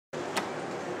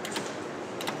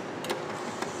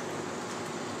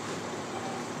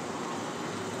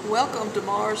Welcome to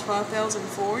Mars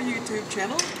 5004 YouTube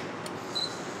channel.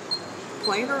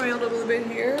 Playing around a little bit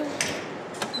here.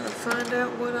 Trying to find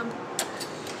out what I'm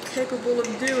capable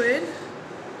of doing.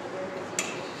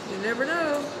 You never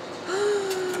know.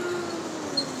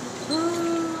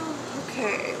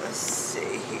 Okay, let's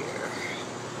see here.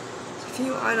 There's a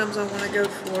few items I want to go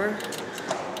for.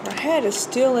 My head is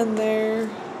still in there.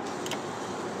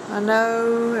 I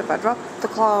know if I drop the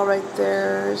claw right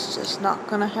there, it's just not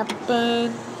gonna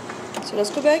happen. So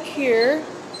let's go back here.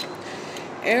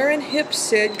 Aaron Hipp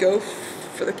said go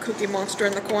for the Cookie Monster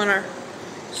in the corner.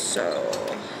 So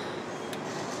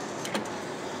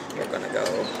we're gonna go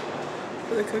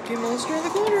for the Cookie Monster in the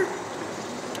corner.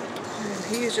 And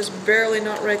he is just barely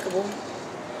not rakeable.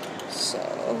 So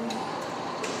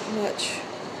much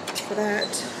for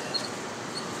that.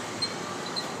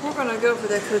 We're gonna go for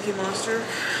that Cookie Monster,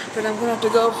 but I'm gonna have to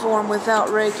go for him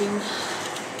without raking.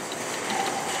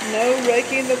 No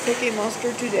raking the Cookie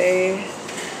Monster today.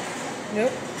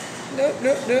 Nope. Nope,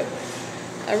 nope, nope.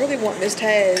 I really want Miss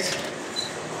Taz.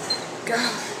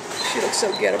 God, she looks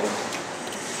so gettable.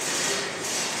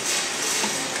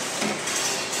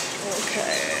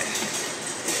 Okay.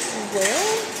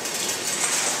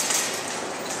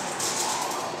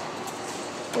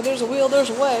 Well, there's a will, there's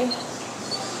a way.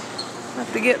 I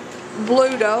have to get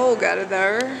Blue Dog out of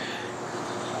there.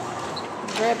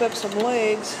 Grab up some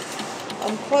legs.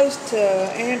 I'm close to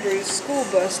Andrew's school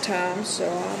bus time, so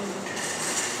I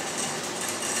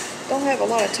don't have a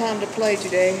lot of time to play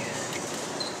today.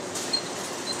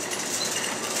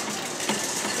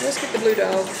 So let's get the Blue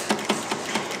Dog.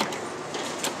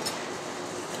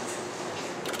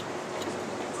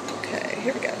 Okay,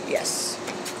 here we go. Yes.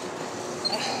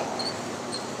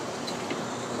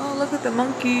 Oh, look at the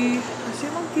monkey. I see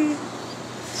a monkey.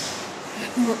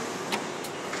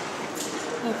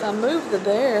 If I move the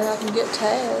bear, I can get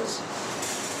Taz.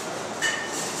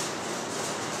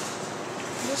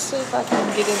 Let's see if I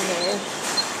can get in there.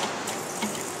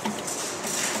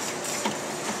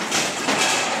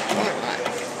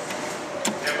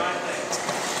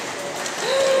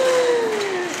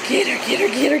 Get her, get her,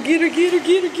 get her, get her, get her,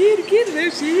 get her, get her, get her.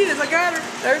 There she is. I got her.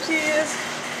 There she is.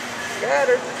 Got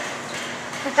her.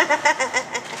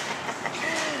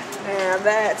 Now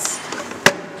that's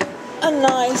a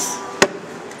nice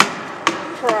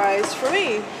prize for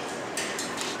me.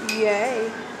 Yay.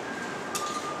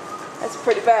 That's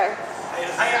pretty bad. Hey,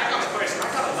 I got a question. I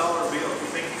got a dollar bill. You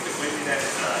think you could win me that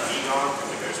Egon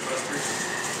from the Ghostbusters?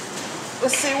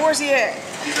 Let's see, where's he at?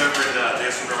 He's over in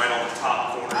this one right on the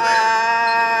top corner there.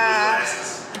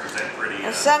 Glasses. Or is that pretty?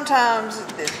 Well, sometimes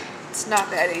it's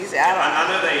not that easy. I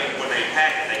know when they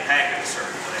pack it a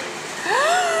certain way.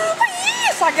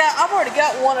 Yes, I've already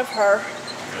got one of her.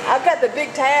 Really? I've got the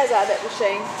big Taz out of that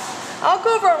machine. I'll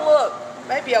go over and look.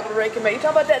 Maybe able to rake him. You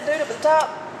talking about that dude up at the top?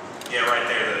 Yeah, right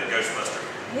there, the Ghostbuster.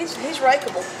 He's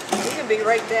rakeable. He can be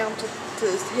raked down to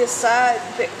his side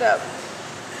and picked up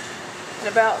in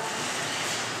about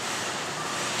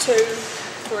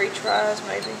 2-3 tries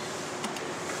maybe.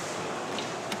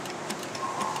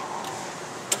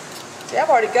 See,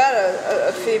 I've already got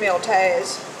a female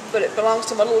Taz, but it belongs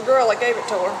to my little girl. I gave it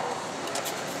to her.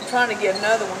 I'm trying to get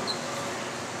another one.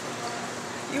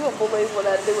 You won't believe what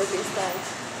I'd do with these things.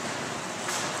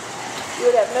 You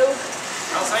would have no...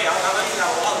 I'll say, I know you got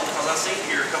a lot of them because I see you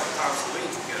here a couple times a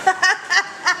week.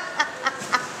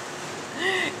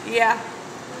 Yeah.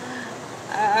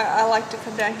 I like to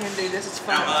come down here and do this. It's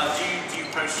fun. Now, do you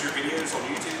post your videos on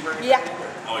YouTube or anything? Yeah.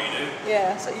 Oh, you do?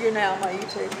 Yeah, so you're now on my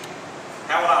YouTube.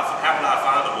 How would I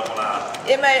find them? What would I...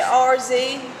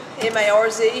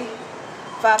 M-A-R-Z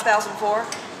 5004.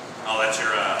 Oh, that's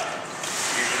your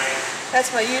username?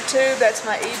 That's my YouTube, that's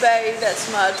my eBay, that's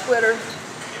my Twitter.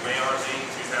 M-A-R-Z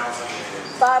 2000.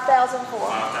 5004.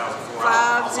 5004.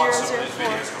 I'll watch some of these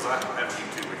videos because I don't have a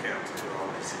YouTube account too.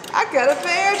 I got a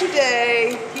bear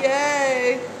today.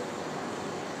 Yay.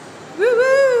 Woo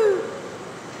woo.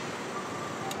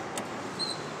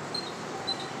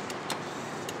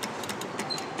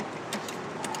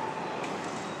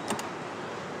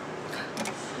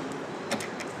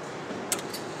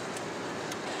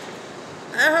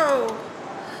 Oh.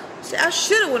 See, I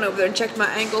should have went over there and checked my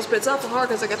angles, but it's awful hard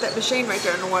because I got that machine right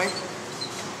there in the way.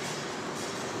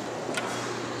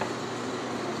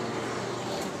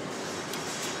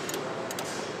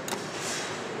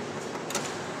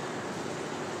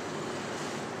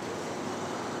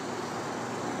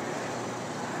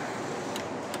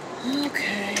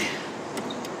 Okay.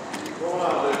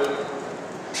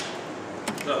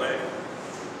 What's up, man?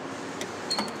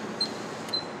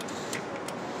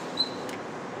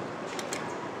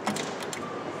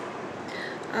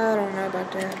 I don't know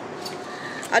about that.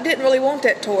 I didn't really want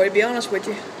that toy, to be honest with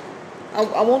you.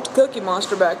 I want the Cookie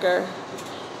Monster back there.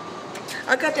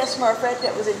 I got that Smurfette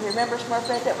that was in here. Remember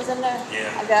Smurfette that was in there?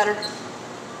 Yeah. I got her.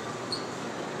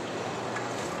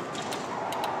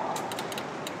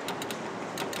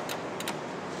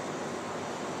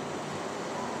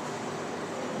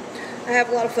 I have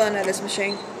a lot of fun at this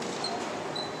machine.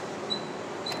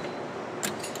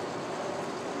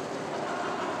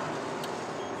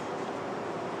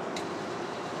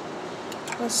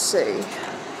 Let's see. I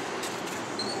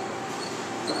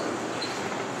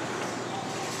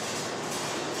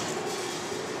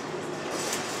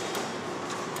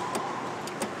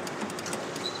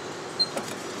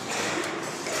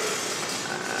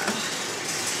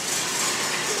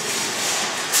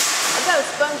got a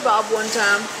SpongeBob one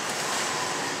time,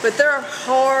 but they're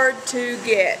hard to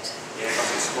get. Yeah,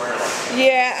 because it's square like that.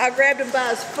 Yeah, I grabbed him by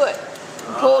his foot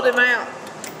and pulled him out.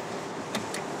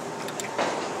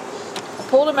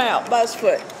 Pulled him out by his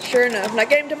foot, sure enough. And I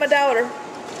gave him to my daughter.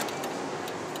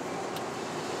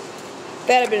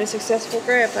 That'd have been a successful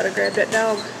grab if I'd have grabbed that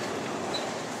dog.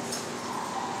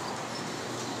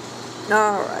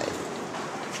 Alright.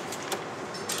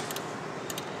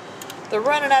 They're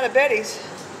running out of Betty's.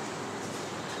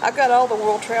 I got all the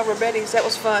World Traveler Betty's. That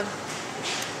was fun.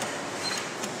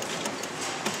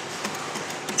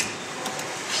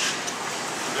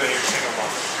 Go here, single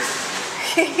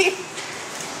one.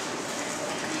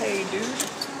 Hey, dude.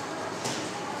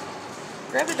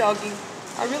 Grab the doggy.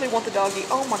 I really want the doggy.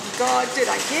 Oh my God, did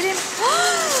I get him?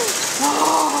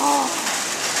 Oh.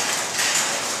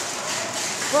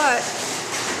 But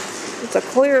it's a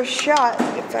clear shot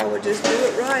if I would just do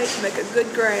it right to make a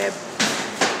good grab.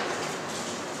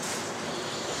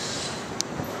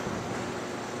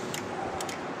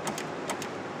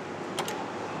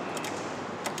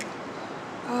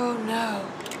 Oh no.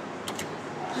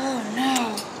 Oh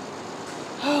no.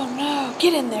 Oh no.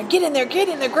 Get in there, get in there, get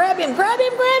in there. Grab him, grab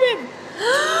him, grab him.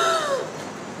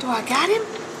 Do I got him?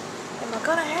 Am I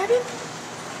gonna have him?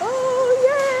 Oh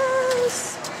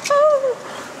yes. Oh.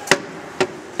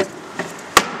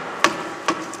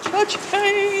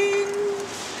 Cha-ching.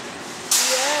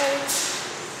 Yay.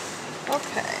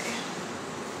 Okay.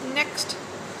 Next.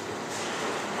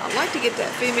 I'd like to get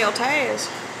that female Taz.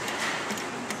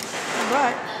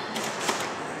 But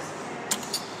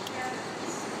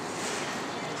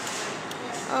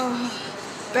oh,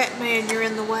 Batman, you're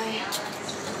in the way.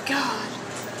 God.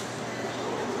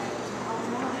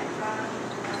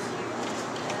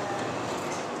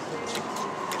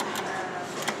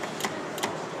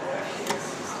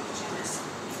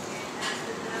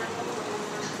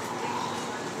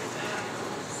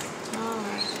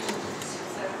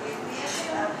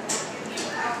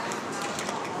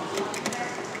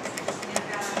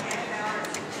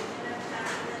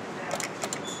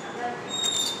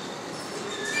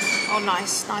 Oh,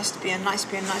 nice, nice pin, nice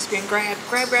pin, nice pin. Grab,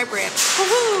 grab, grab, grab.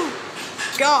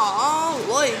 Woohoo!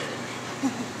 Golly.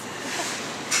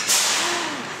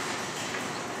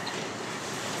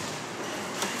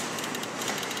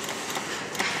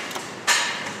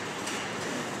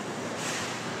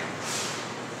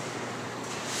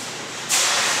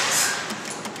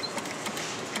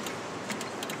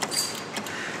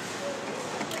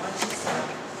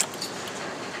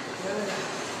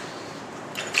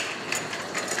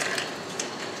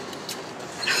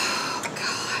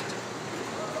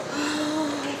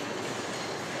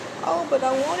 Oh, but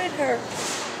I wanted her.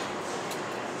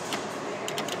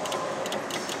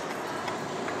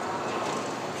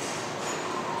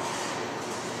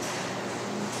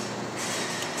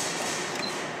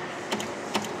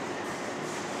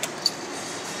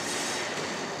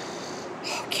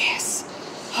 Oh, yes.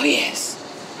 Oh, yes.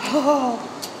 Oh,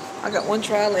 I got one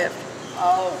try left.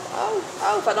 Oh,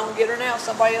 if I don't get her now,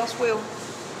 somebody else will.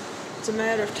 It's a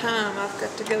matter of time. I've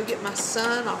got to go get my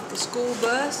son off the school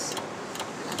bus.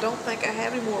 I don't think I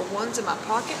have any more ones in my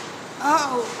pocket.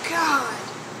 Oh, God.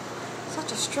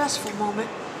 Such a stressful moment.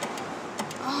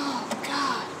 Oh,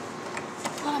 God.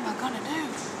 What am I going to do?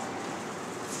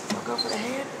 I'll go for the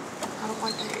head. I don't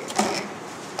like the head.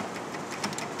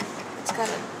 It's got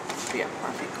to be a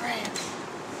perfect grab.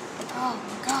 Oh,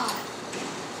 God.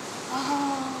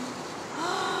 Oh.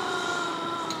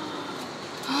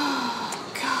 Oh,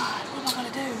 God. What am I going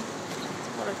to do?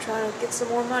 I'm going to try to get some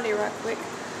more money right quick.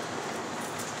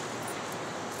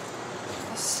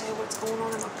 Let's see what's going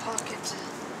on in my pocket.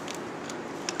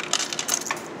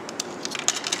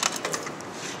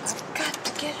 I've got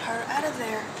to get her out of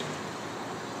there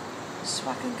so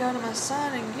I can go to my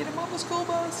son and get him on the school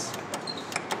bus.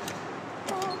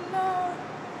 Oh no.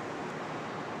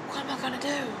 What am I gonna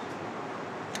do?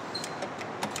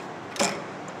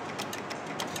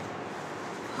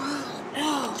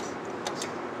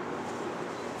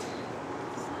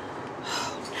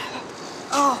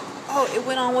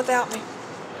 went on without me.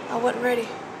 I wasn't ready.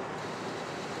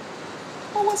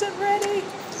 I wasn't ready.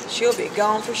 She'll be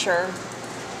gone for sure.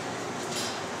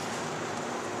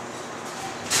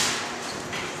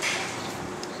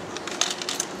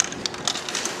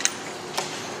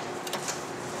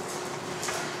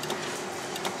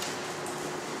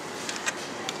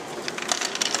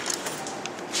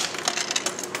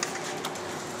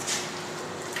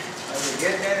 Are you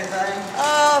getting anything?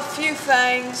 A few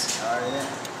things. Are you?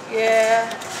 Yeah.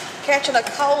 Catching a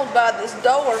cold by this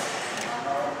door.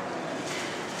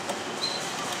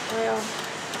 Well,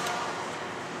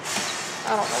 I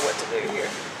don't know what to do here.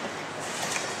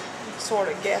 I'm sort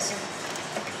of guessing.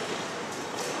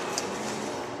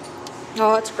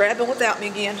 Oh, it's grabbing without me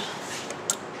again.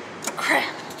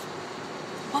 Crap.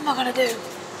 What am I gonna do?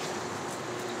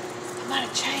 I'm out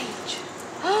of change.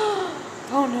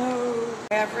 Oh no.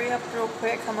 Hurry up real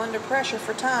quick. I'm under pressure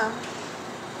for time.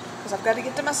 Because I've got to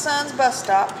get to my son's bus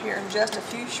stop here in just a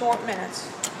few short minutes.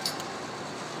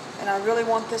 And I really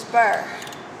want this bear.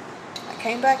 I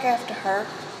came back after her.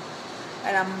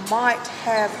 And I might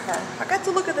have her. I got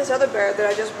to look at this other bear that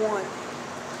I just won.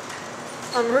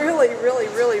 I'm really, really,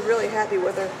 really, really happy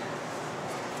with her.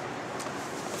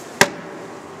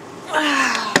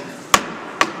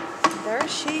 There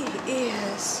she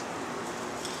is.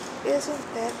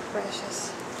 Isn't that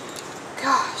precious?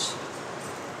 Gosh.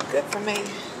 Good for me.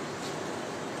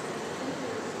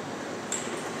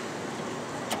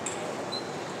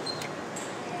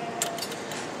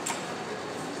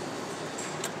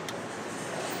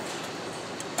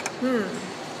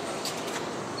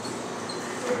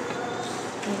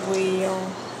 Wheel.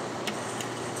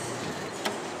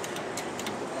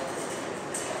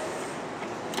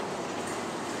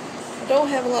 I don't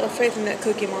have a lot of faith in that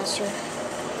Cookie Monster.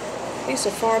 He's so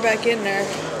far back in there.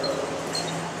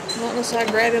 Not unless I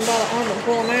grab him by the arm and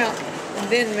pull him out and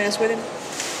then mess with him.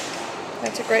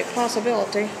 That's a great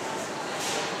possibility.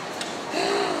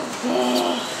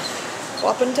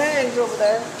 Swapping tags over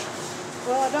there.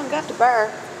 Well, I done got the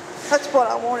bear. That's what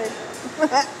I wanted.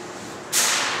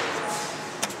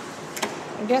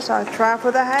 I guess I'll try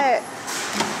for the hat.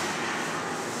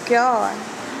 God.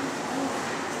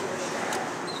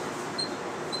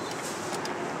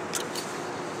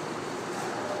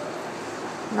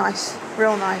 Nice.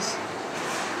 Real nice.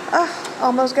 Ah,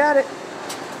 almost got it.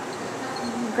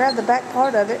 Grab the back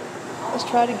part of it. Let's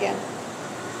try it again.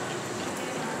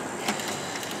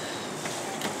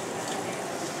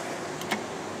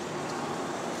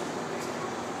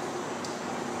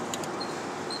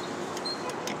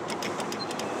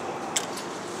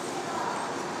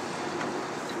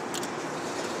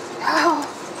 Oh,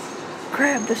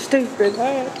 grab the stupid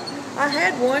hat. I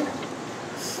had one,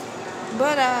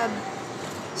 but I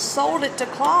sold it to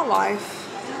Claw Life.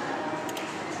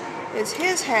 It's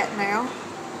his hat now.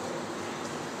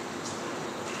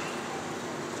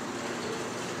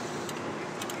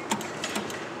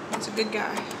 That's a good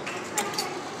guy.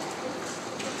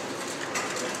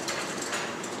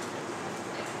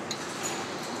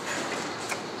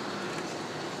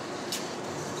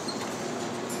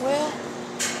 Well,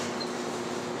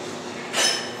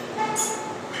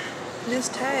 Miss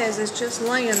Taz is just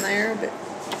laying there, but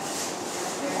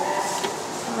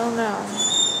I don't know.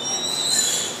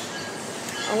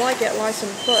 I like that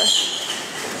license plush.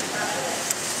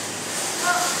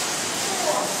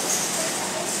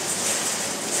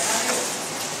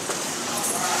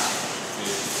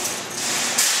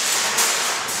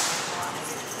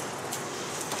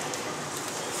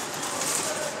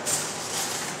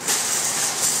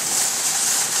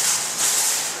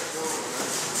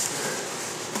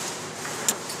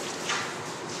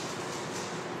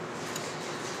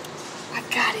 I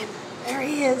got him. There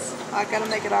he is. I gotta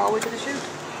make it all the way to the chute.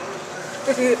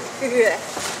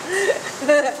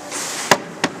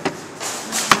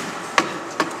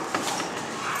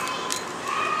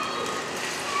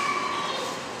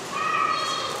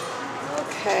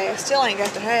 Okay, I still ain't got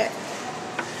the hat.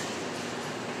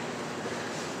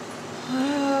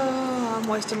 Oh, I'm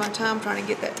wasting my time trying to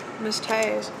get that Miss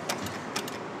Taz.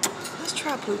 Let's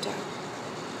try Pluto.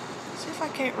 See if I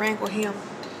can't wrangle him.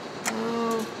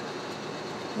 Oh,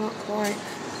 not quite.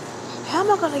 How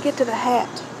am I going to get to the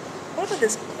hat? What about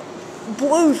this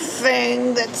blue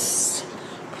thing that's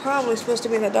probably supposed to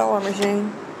be in the dollar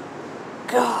machine?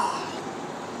 God,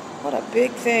 what a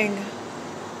big thing.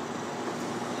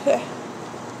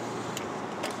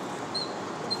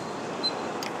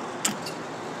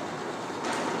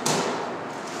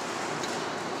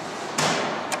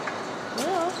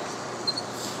 Well,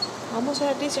 almost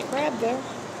had a decent grab there.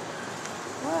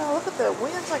 Wow, look at the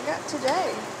wins I got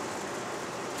today.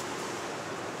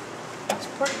 It's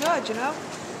pretty good, you know.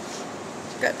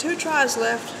 Got 2 tries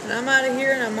left, and I'm out of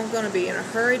here, and I'm going to be in a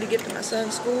hurry to get to my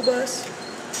son's school bus.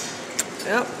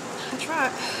 Yep, that's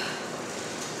right.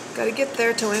 Got to get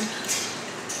there to him.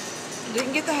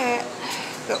 Didn't get the hat.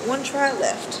 Got 1 try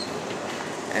left.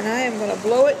 And I am going to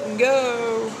blow it and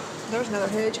go. There's another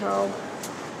hedgehog.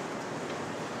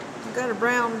 I got a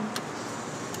brown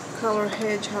color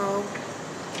hedgehog.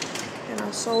 And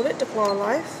I sold it to Claw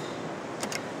Life.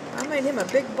 I made him a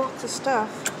big box of stuff.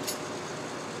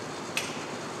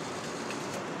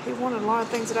 He wanted a lot of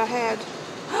things that I had.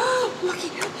 Looky.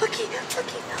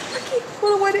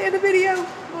 What a way to end the video.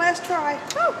 Last try.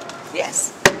 Oh,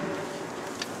 yes.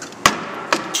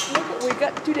 Look what we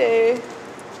got today.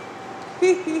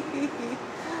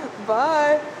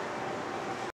 Bye.